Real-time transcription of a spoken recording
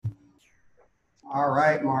All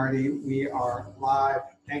right, Marty, we are live.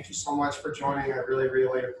 Thank you so much for joining. I really,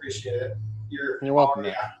 really appreciate it. You're welcome, How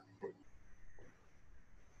Matt.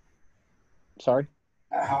 Sorry?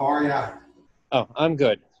 How are you? Oh, I'm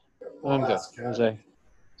good. Well, I'm good. that's good.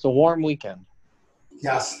 It's a warm weekend.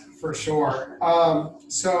 Yes, for sure.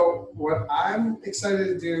 So what I'm excited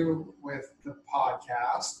to do with the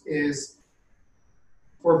podcast is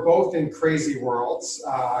we're both in crazy worlds.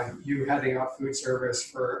 You heading up food service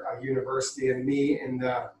for a university and me in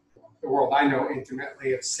the world I know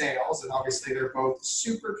intimately of sales. And obviously they're both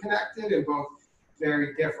super connected and both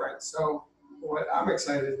very different. So what I'm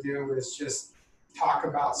excited to do is just talk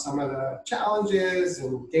about some of the challenges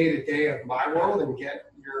and day to day of my world and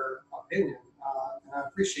get your opinion. And I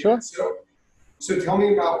appreciate Sure. it. So tell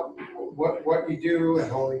me about what you do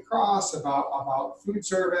at Holy Cross, about food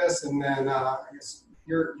service, and then I guess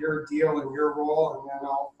your deal and your role, and then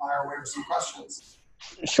I'll fire away with some questions.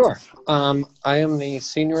 Sure. I am the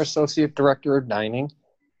Senior Associate Director of Dining.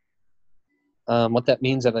 What that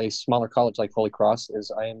means at a smaller college like Holy Cross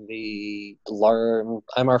is I'm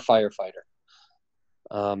our firefighter.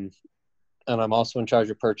 And I'm also in charge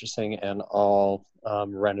of purchasing and all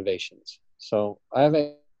renovations. So I have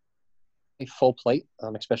a full plate,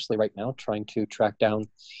 especially right now, trying to track down,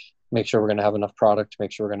 make sure we're going to have enough product,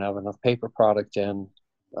 make sure we're going to have enough paper product in.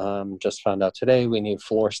 Just found out today we need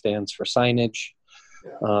floor stands for signage,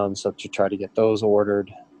 so to try to get those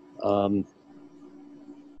ordered. On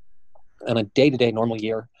a day-to-day normal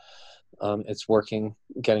year, it's working,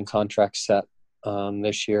 getting contracts set.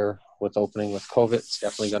 This year with opening with COVID, it's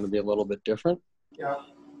definitely going to be a little bit different. Yeah.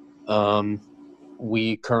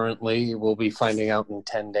 We currently will be finding out in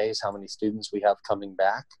 10 days how many students we have coming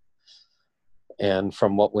back. And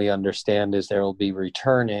from what we understand is there will be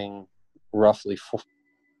returning roughly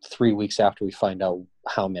 3 weeks after we find out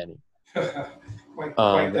how many. quite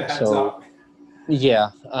the heads up.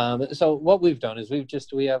 Yeah. So what we've done is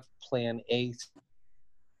we have plan A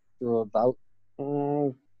through about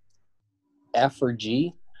F or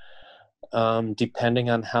G. Depending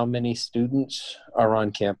on how many students are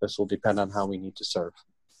on campus will depend on how we need to serve.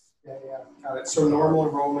 Yeah, got it. So normal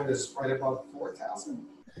enrollment is right above 4,000?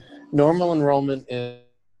 Normal enrollment is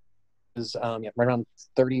right around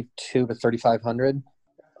 32 to 3,500.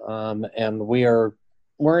 And we're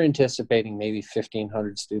anticipating maybe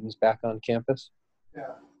 1,500 students back on campus.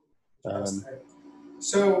 Yeah.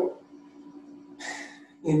 So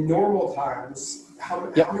in normal times, how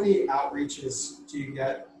many outreaches do you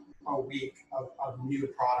get a week of new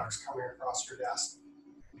products coming across your desk?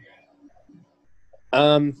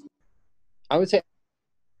 I would say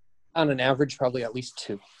on an average, probably at least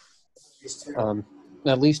two.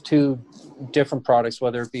 At least two different products,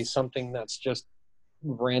 whether it be something that's just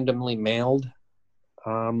randomly mailed,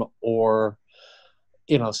 or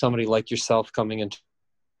somebody like yourself coming into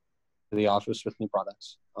the office with new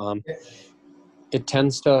products. It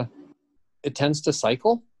tends to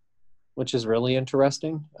cycle, which is really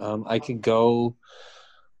interesting. I could go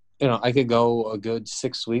a good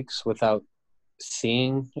 6 weeks without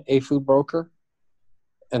seeing a food broker,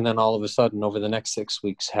 and then all of a sudden over the next 6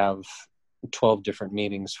 weeks have 12 different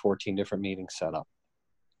meetings, 14 different meetings set up.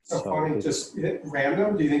 So funny, just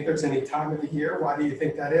random? Do you think there's any time of the year? Why do you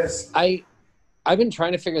think that is? I've been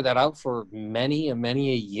trying to figure that out for many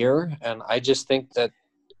a year, and I just think that,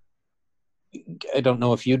 I don't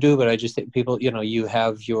know if you do, but I just think people, you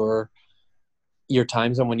have your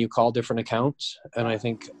times on when you call different accounts, and I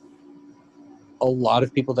think a lot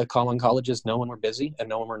of people that call on colleges know when we're busy and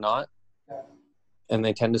know when we're not, and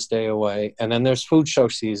they tend to stay away. And then there's food show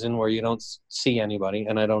season where you don't see anybody,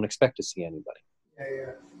 and I don't expect to see anybody.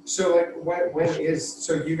 Yeah. So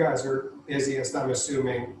so you guys are busiest, I'm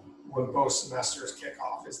assuming, when both semesters kick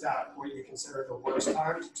off. Is that what you consider the worst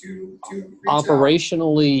time to reach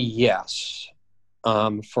Operationally, out? Yes.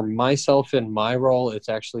 For myself in my role, it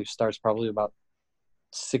actually starts probably about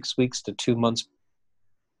 6 weeks to 2 months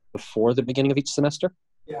before the beginning of each semester.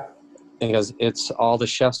 Yeah. Because it's all the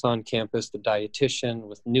chefs on campus, the dietitian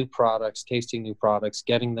with new products, tasting new products,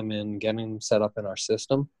 getting them set up in our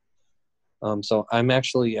system. So I'm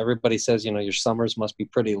actually, everybody says, your summers must be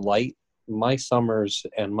pretty light. My summers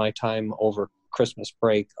and my time over Christmas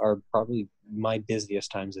break are probably my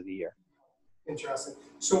busiest times of the year. Interesting.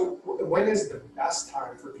 So when is the best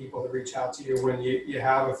time for people to reach out to you, when you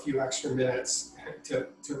have a few extra minutes to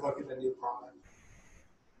look at the new product?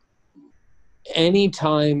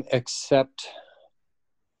 Anytime except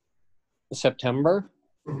September.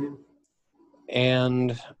 Mm-hmm.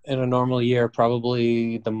 And in a normal year,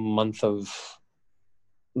 probably the month of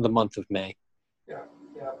May. Yeah,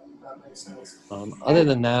 that makes sense. Other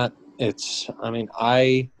than that,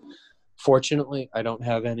 Fortunately, I don't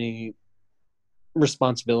have any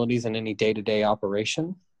responsibilities in any day-to-day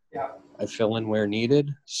operation. Yeah. I fill in where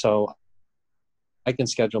needed. So I can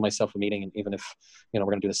schedule myself a meeting, and even if, we're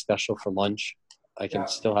going to do a special for lunch, I can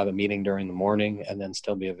still have a meeting during the morning and then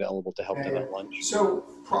still be available to help them at lunch. So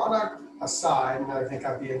product aside, and I think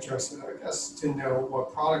I'd be interested, I guess, to know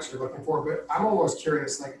what products you're looking for, but I'm almost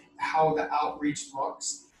curious, like how the outreach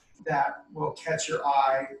looks that will catch your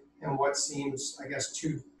eye and what seems, I guess,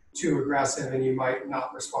 too aggressive and you might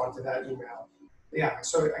not respond to that email. Yeah,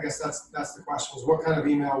 so I guess that's the question, is what kind of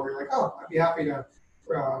email where you're like, oh, I'd be happy to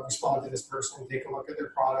respond to this person and take a look at their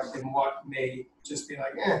product, and what may just be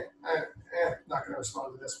like, not going to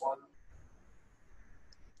respond to this one.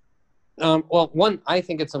 Well, one, I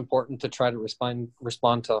think it's important to try to respond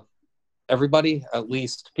to everybody, at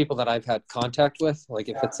least people that I've had contact with. Like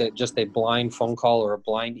if it's just a blind phone call or a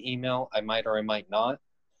blind email, I might or I might not.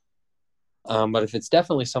 But if it's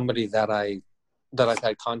definitely somebody that I've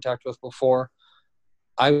had contact with before,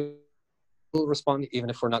 I will respond even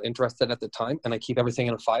if we're not interested at the time, and I keep everything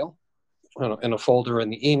in a file, in a folder in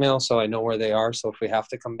the email, so I know where they are. So if we have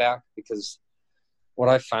to come back, because what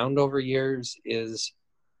I've found over years is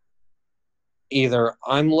either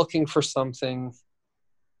I'm looking for something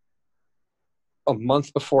a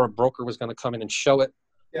month before a broker was going to come in and show it,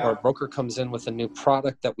 or a broker comes in with a new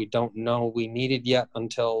product that we don't know we needed yet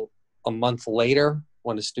until a month later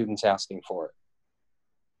when the student's asking for it.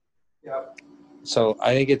 Yep. So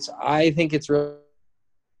I think it's really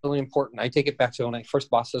important. I take it back to when my first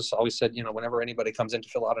bosses always said, whenever anybody comes in to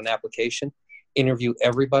fill out an application, interview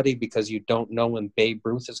everybody, because you don't know when Babe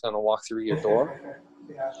Ruth is going to walk through your door.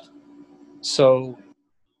 Yeah. So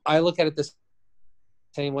I look at it the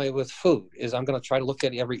same way with food, is I'm going to try to look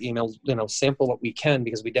at every email, sample what we can,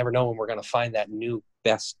 because we never know when we're going to find that new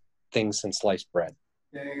best thing since sliced bread.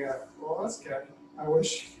 Yeah. Well, that's good. I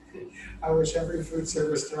wish every food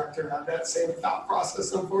service director had that same thought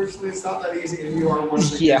process. Unfortunately, it's not that easy, and you are one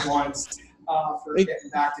of the good ones for getting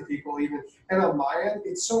back to people even. And on my end,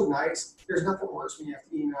 it's so nice. There's nothing worse when you have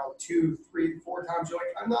to email 2, 3, 4 times. You're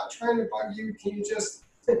like, I'm not trying to bug you. Can you just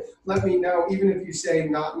let me know? Even if you say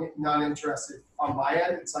not interested on my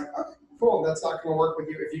end, it's like, okay, cool. That's not going to work with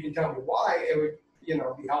you. If you can tell me why, it would be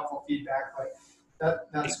helpful feedback. But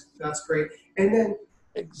that's great. And then.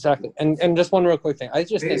 Exactly. And just one real quick thing. I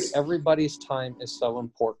just think everybody's time is so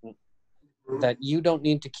important that you don't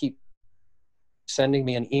need to keep sending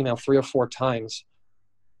me an email 3 or 4 times.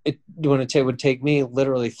 It would take me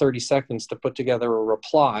literally 30 seconds to put together a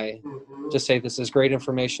reply to say, this is great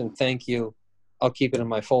information. Thank you. I'll keep it in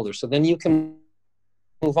my folder. So then you can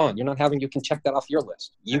move on. You can check that off your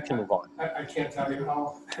list. You can move on. I can't tell you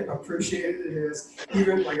how appreciated it is.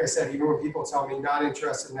 Even, like I said, even when people tell me not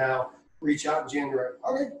interested now, reach out in January.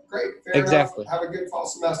 Okay, great. Fair enough. Have a good fall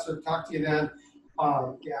semester. Talk to you then.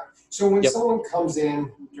 So when someone comes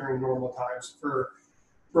in during normal times for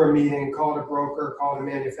a meeting, call it a broker, call it a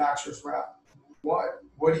manufacturer's rep,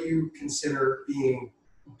 what do you consider being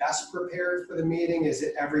best prepared for the meeting? Is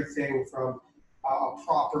it everything from a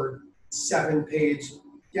proper 7-page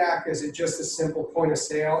deck? Is it just a simple point of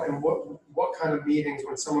sale? And what kind of meetings,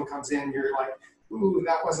 when someone comes in, you're like, ooh,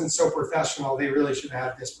 that wasn't so professional. They really should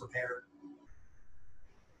have this prepared.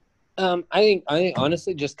 I think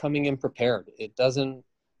honestly, just coming in prepared. It doesn't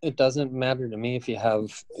matter to me if you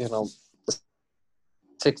have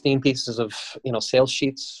 16 pieces of sales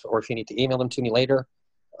sheets, or if you need to email them to me later.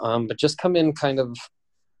 But just come in kind of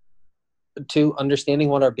to understanding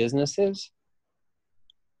what our business is.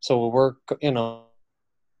 So we're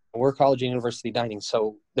college and university dining.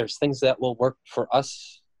 So there's things that will work for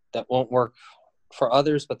us that won't work for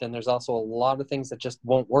others, but then there's also a lot of things that just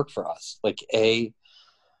won't work for us, like a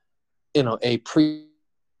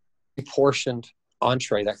pre-portioned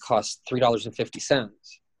entree that costs $3.50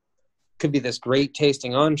 could be this great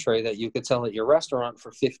tasting entree that you could sell at your restaurant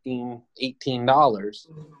for $15, $18,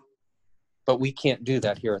 but we can't do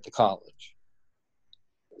that here at the college.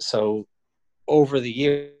 So over the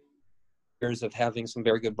years of having some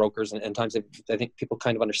very good brokers, and times I think people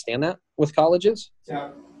kind of understand that with colleges. Yeah.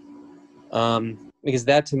 Because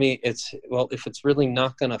that to me, if it's really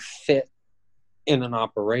not going to fit in an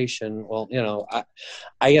operation, I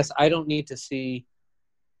guess I don't need to see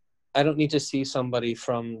somebody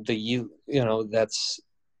from that's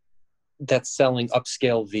selling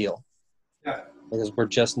upscale veal. Yeah. Because we're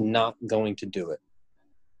just not going to do it.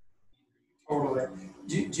 Totally.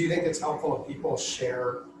 Do you think it's helpful if people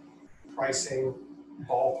share pricing,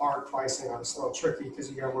 ballpark pricing? It's a little tricky because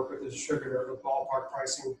you got to work with the distributor, but ballpark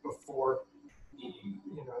pricing before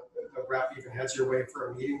the rep even heads your way for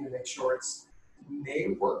a meeting to make sure it's may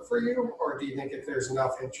work for you? Or do you think if there's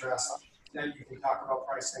enough interest, that you can talk about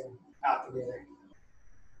pricing at the meeting?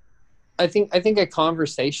 I think a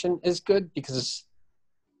conversation is good because,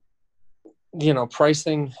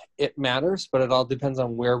 pricing, it matters, but it all depends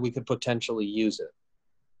on where we could potentially use it.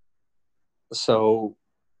 So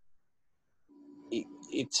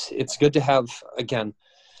it's good to have, again,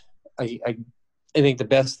 I think the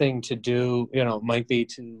best thing to do, might be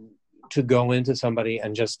to go into somebody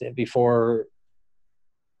and just before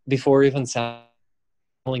even selling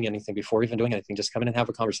anything, before even doing anything, just come in and have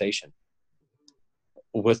a conversation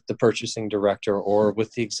with the purchasing director or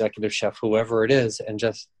with the executive chef, whoever it is, and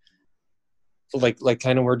just like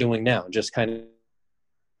kind of we're doing now, just kind of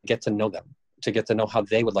get to know them, to get to know how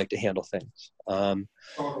they would like to handle things.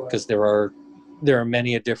 Because there are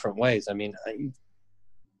many different ways. I mean,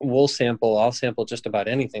 I'll sample just about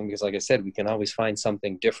anything because, like I said, we can always find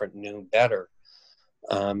something different, new, better.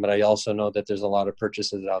 But I also know that there's a lot of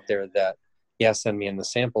purchases out there that, send me in the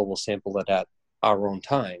sample, we'll sample it at our own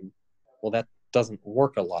time. Well, that doesn't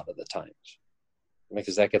work a lot of the times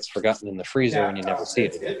because that gets forgotten in the freezer and you never see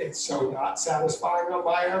it again. It's so not satisfying on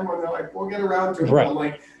my end when they're like, we'll get around to it. Right. I'm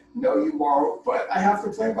like, no, you won't, but I have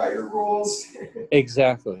to play by your rules.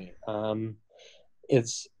 Exactly.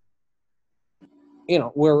 It's,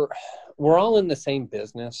 we're all in the same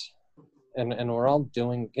business and we're all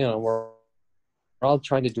doing, we're all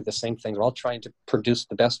trying to do the same things. We're all trying to produce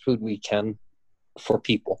the best food we can for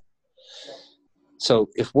people. So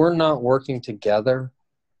if we're not working together,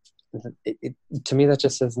 to me, that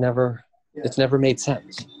just has never, it's never made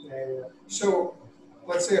sense. Yeah. So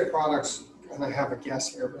let's say a product's, and I have a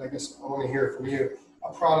guess here, but I guess I want to hear from you.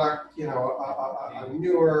 A product, a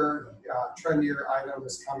newer, trendier item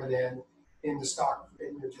is coming in the stock,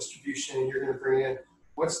 in your distribution, and you're going to bring it in.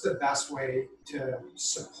 What's the best way to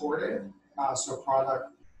support it so product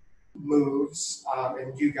moves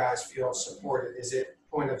and you guys feel supported? Is it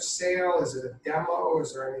point of sale? Is it a demo?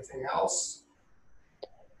 Is there anything else?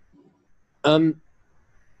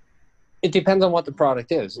 It depends on what the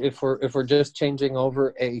product is. If we're just changing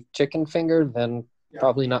over a chicken finger, then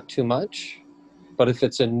probably not too much. But if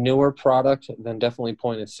it's a newer product, then definitely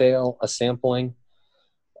point of sale, a sampling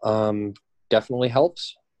definitely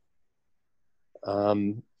helps.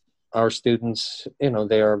 Our students,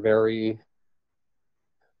 they're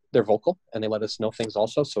vocal and they let us know things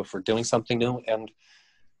also. So if we're doing something new and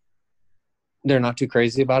they're not too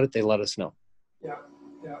crazy about it, they let us know. Yeah.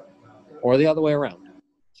 Or the other way around.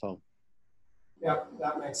 So. Yeah,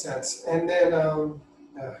 that makes sense. And then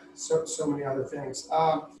so many other things.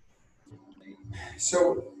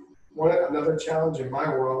 So another challenge in my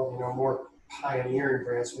world, more pioneering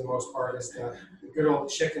brands for the most part, is the good old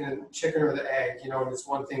chicken or the egg. And it's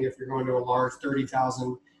one thing if you're going to a large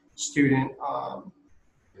 30,000 student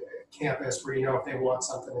campus where if they want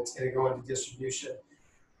something, it's going to go into distribution.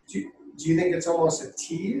 Do you think it's almost a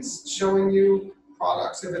tease showing you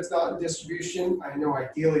products if it's not in distribution? I know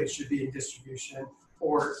ideally it should be in distribution.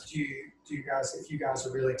 Or do you guys, if you guys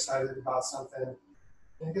are really excited about something,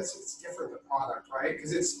 I guess it's different, the product, right?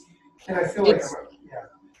 Because I feel like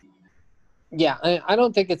Yeah, I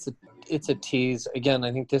don't think it's a tease. Again,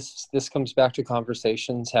 I think this comes back to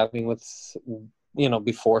conversations having with,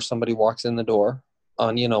 before somebody walks in the door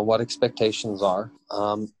on, what expectations are.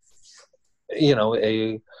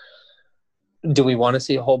 Do we want to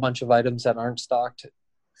see a whole bunch of items that aren't stocked?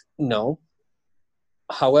 No.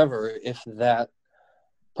 However, if that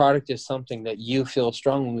product is something that you feel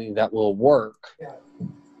strongly that will work,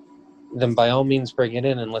 then by all means bring it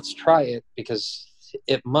in and let's try it, because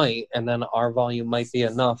it might, and then our volume might be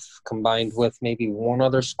enough combined with maybe one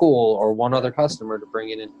other school or one other customer to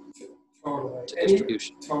bring it in to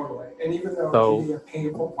distribution. Totally. And even though a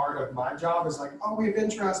painful part of my job is like, we have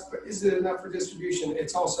interest, but is it enough for distribution?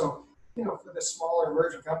 It's also, for the smaller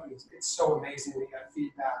emerging companies, it's so amazing to get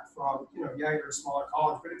feedback from, you're a smaller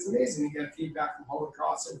college, but it's amazing to get feedback from Holy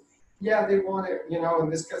Cross. And they want it,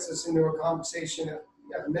 and this gets us into a conversation at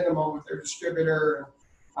a minimum with their distributor.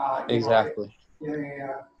 Exactly.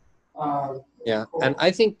 Cool. And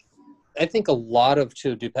I think a lot of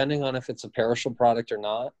too, depending on if it's a perishable product or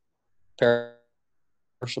not,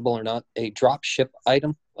 perishable or not, a drop ship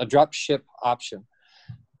option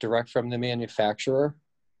direct from the manufacturer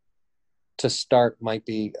to start might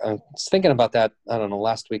be, I was thinking about that, I don't know,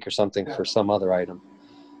 last week or something for some other item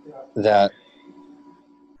that,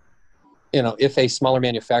 if a smaller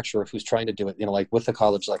manufacturer who's trying to do it, like with a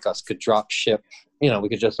college like us could drop ship, we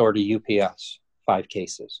could just order UPS 5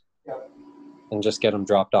 cases and just get them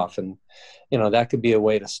dropped off. And, that could be a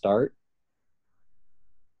way to start.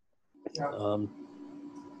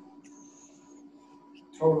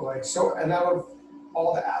 Totally. So, and out of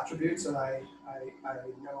all the attributes that I I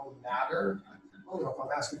know matter. I don't know if I'm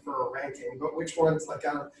asking for a ranking, but which ones like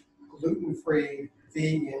out of gluten-free,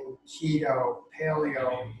 vegan, keto,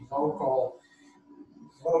 paleo, local,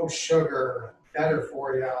 low sugar, better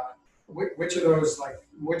for you. Which of those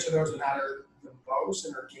matter the most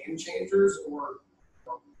and are game changers, or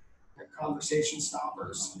conversation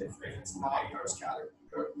stoppers if it's not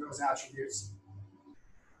those attributes?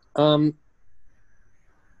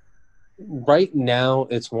 Right now,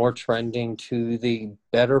 it's more trending to the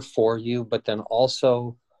better for you, but then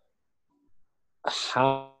also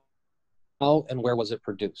how and where was it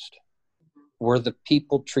produced? Were the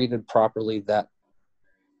people treated properly that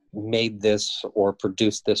made this or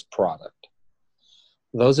produced this product?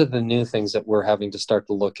 Those are the new things that we're having to start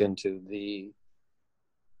to look into.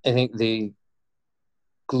 I think the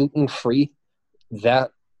gluten-free,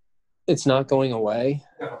 that it's not going away,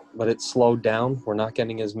 but it's slowed down. We're not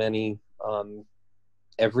getting as many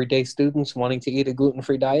everyday students wanting to eat a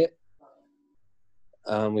gluten-free diet.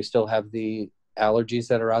 We still have the allergies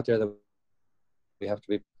that are out there that we have to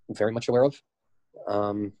be very much aware of.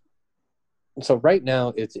 So right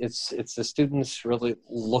now, it's the students really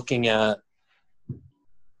looking at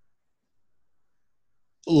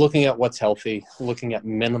what's healthy, looking at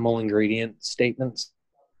minimal ingredient statements.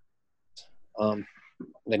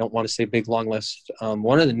 They don't want to say big long list.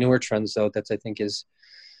 One of the newer trends, though, that I think is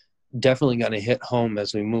definitely going to hit home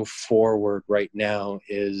as we move forward right now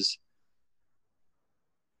is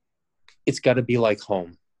it's got to be like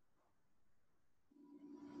home.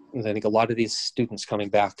 And I think a lot of these students coming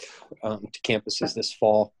back to campuses this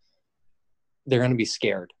fall, they're going to be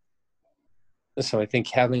scared. So I think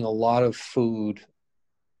having a lot of food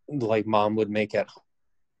like mom would make at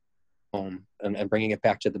home and bringing it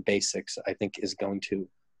back to the basics, I think it's going to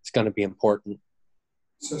be important.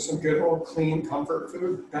 So some good old clean comfort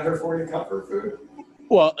food, better for you comfort food?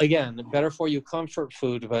 Well, again, better for you comfort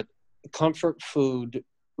food, but comfort food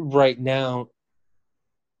right now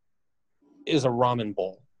is a ramen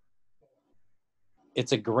bowl.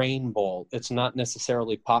 It's a grain bowl. It's not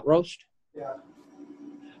necessarily pot roast. Yeah.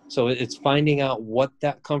 So it's finding out what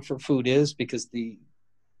that comfort food is, because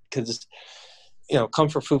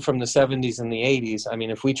comfort food from the 70s and the 80s. I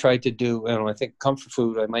mean, if we tried to do, I think comfort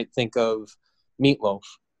food, I might think of meatloaf.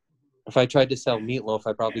 If I tried to sell meatloaf,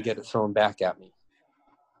 I'd probably get it thrown back at me.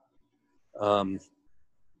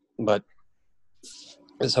 But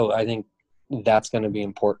so I think that's going to be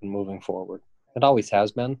important moving forward. It always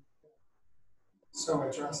has been. So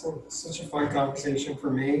interesting. Such a fun conversation for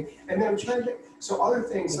me. And then I'm trying to, so other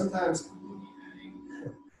things, sometimes,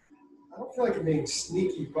 I don't feel like I'm being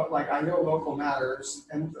sneaky, but like I know local matters,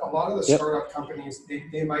 and a lot of the startup companies,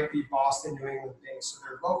 they might be Boston, New England based, so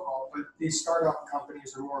they're local, but these startup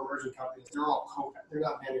companies or more emerging companies, they're all co-packed. They're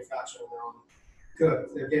not manufacturing their own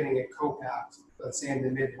goods. They're getting it co-packed, let's say in the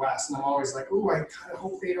Midwest. And I'm always like, ooh, I kind of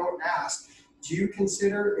hope they don't ask. Do you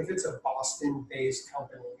consider, if it's a Boston-based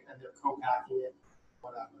company and they're co-packing it,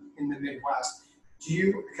 whatever, in the Midwest,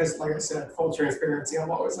 because like I said, full transparency,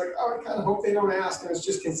 I'm always like, oh, I kind of hope they don't ask and it's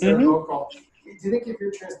just considered local. Do you think if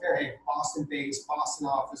you're transparent, hey, Boston-based, Boston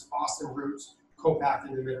office, Boston roots, co-packed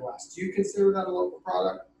in the Midwest, do you consider that a local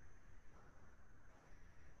product?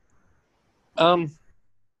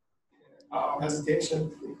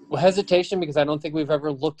 Hesitation. Well, hesitation, because I don't think we've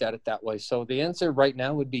ever looked at it that way. So the answer right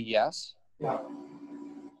now would be yes. Yeah.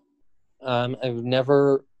 I've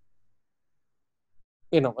never,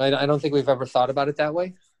 I don't think we've ever thought about it that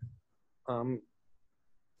way.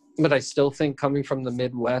 But I still think coming from the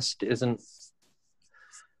Midwest isn't,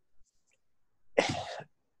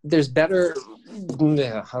 there's better,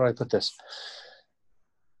 how do I put this?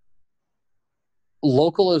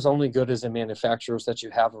 Local is only good as the manufacturers that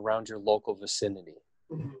you have around your local vicinity.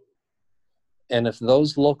 Mm-hmm. And if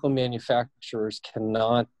those local manufacturers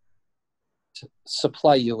cannot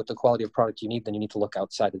supply you with the quality of product you need, then you need to look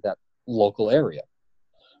outside of that local area.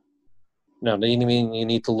 Now, do you mean you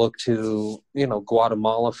need to look to,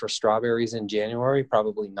 Guatemala for strawberries in January?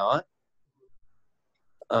 Probably not.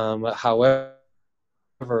 However,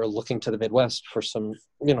 looking to the Midwest for some,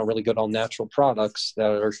 really good all-natural products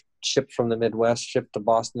that are shipped from the Midwest, shipped to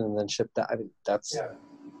Boston, and then shipped that. I mean,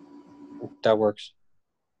 that works.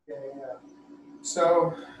 Yeah.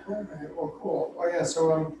 So, all right, well, cool. Oh, yeah,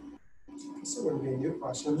 so I guess it wouldn't be a new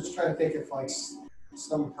question. I'm just trying to think if, like,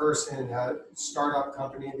 some person had a startup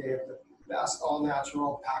company, they have the best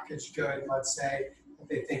all-natural packaged good, let's say, that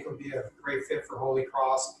they think would be a great fit for Holy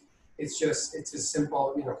Cross. It's as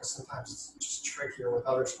simple, because sometimes it's just trickier with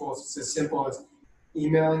other schools. It's as simple as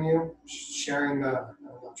emailing you, sharing I'm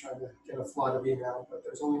not trying to get a flood of email, but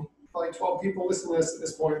there's only probably 12 people listening to this at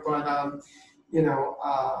this point, but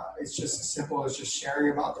it's just as simple as just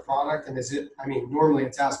sharing about the product. And normally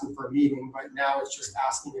it's asking for a meeting, but now it's just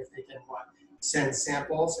asking if they can send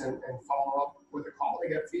samples and follow up with a call to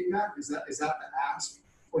get feedback. Is that the ask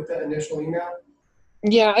with the initial email?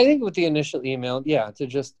 Yeah, I think with the initial email, to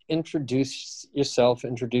just introduce yourself,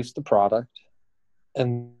 introduce the product,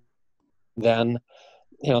 and then,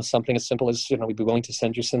 something as simple as, we'd be willing to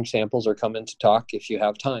send you some samples or come in to talk if you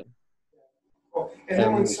have time. Cool. And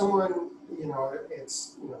then when someone,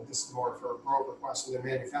 this is more for a broker question than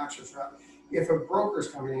manufacturer's rep. If a broker's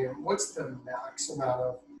coming in, what's the max amount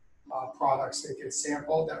of products they could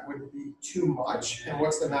sample that wouldn't be too much? And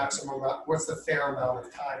what's the fair amount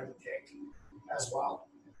of time to take as well?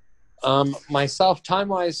 Myself,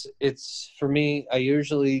 time-wise, it's, for me, I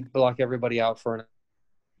usually block everybody out for an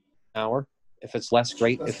hour. If it's less,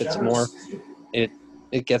 great. That's if it's generous. more,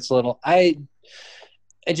 it gets a little, I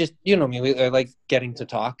just, me, I like getting to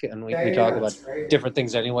talk, and we talk about different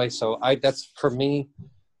things anyway. So that's, for me,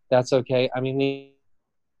 that's okay. I mean,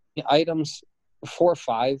 the items 4 or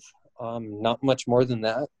 5, not much more than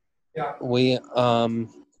that. Yeah. We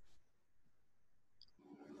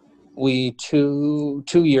 2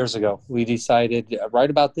 years ago, we decided right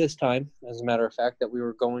about this time, as a matter of fact, that we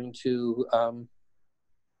were going to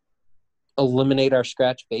eliminate our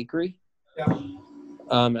scratch bakery. Yeah.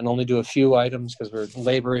 And only do a few items because we're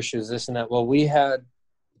labor issues, this and that. Well, we had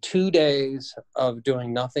 2 days of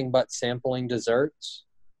doing nothing but sampling desserts.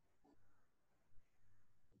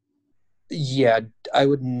 Yeah, I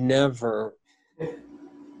would never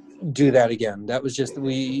do that again. That was just,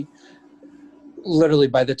 we literally,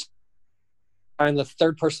 by the time the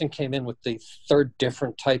third person came in with the third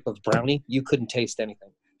different type of brownie, you couldn't taste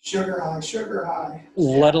anything. Sugar high.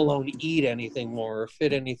 Let alone eat anything more or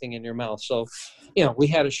fit anything in your mouth. So, we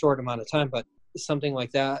had a short amount of time, but something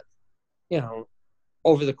like that,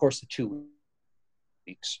 over the course of 2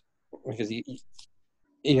 weeks, because you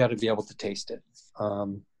got to be able to taste it.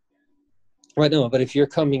 Right now, but if you're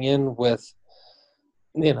coming in with,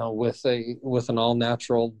 with an all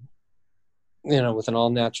natural, with an all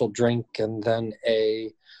natural drink, and then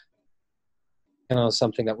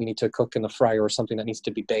something that we need to cook in the fryer or something that needs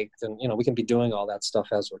to be baked, and we can be doing all that stuff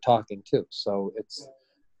as we're talking too. So it's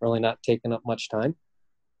really not taking up much time.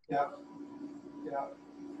 Yeah.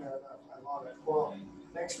 Fair enough. I love it. Well,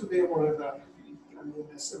 thanks for being one of the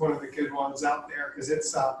good ones out there, because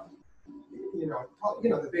it's the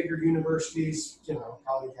bigger universities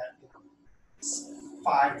probably get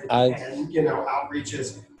 5 to 10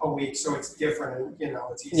 outreaches a week, so it's different, and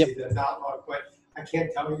it's easy to not look. But I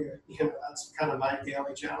can't tell you, that's kind of my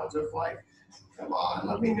daily challenge of come on,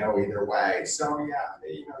 let me know either way. So you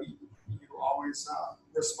always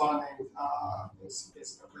responding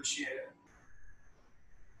is appreciated.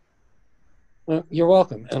 Well, you're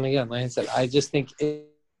welcome. And again, like I said, I just think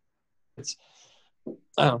it's,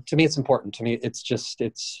 I don't know, to me, it's important. To me, it's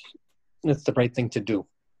the right thing to do.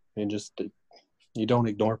 You don't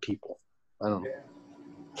ignore people. I don't know.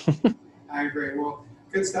 Yeah. I agree. Well,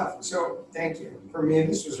 good stuff. So thank you. For me,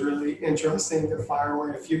 this was really interesting to fire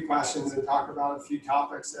away a few questions and talk about a few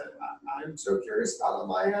topics that I'm so curious about on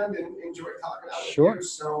my end and enjoy talking about with you.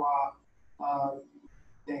 So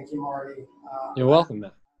thank you, Marty. You're welcome,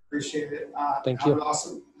 man. Appreciate it. Thank you.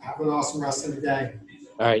 Have an awesome rest of the day.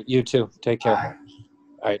 All right. You too. Take care. Bye.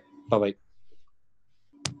 All right. Bye-bye.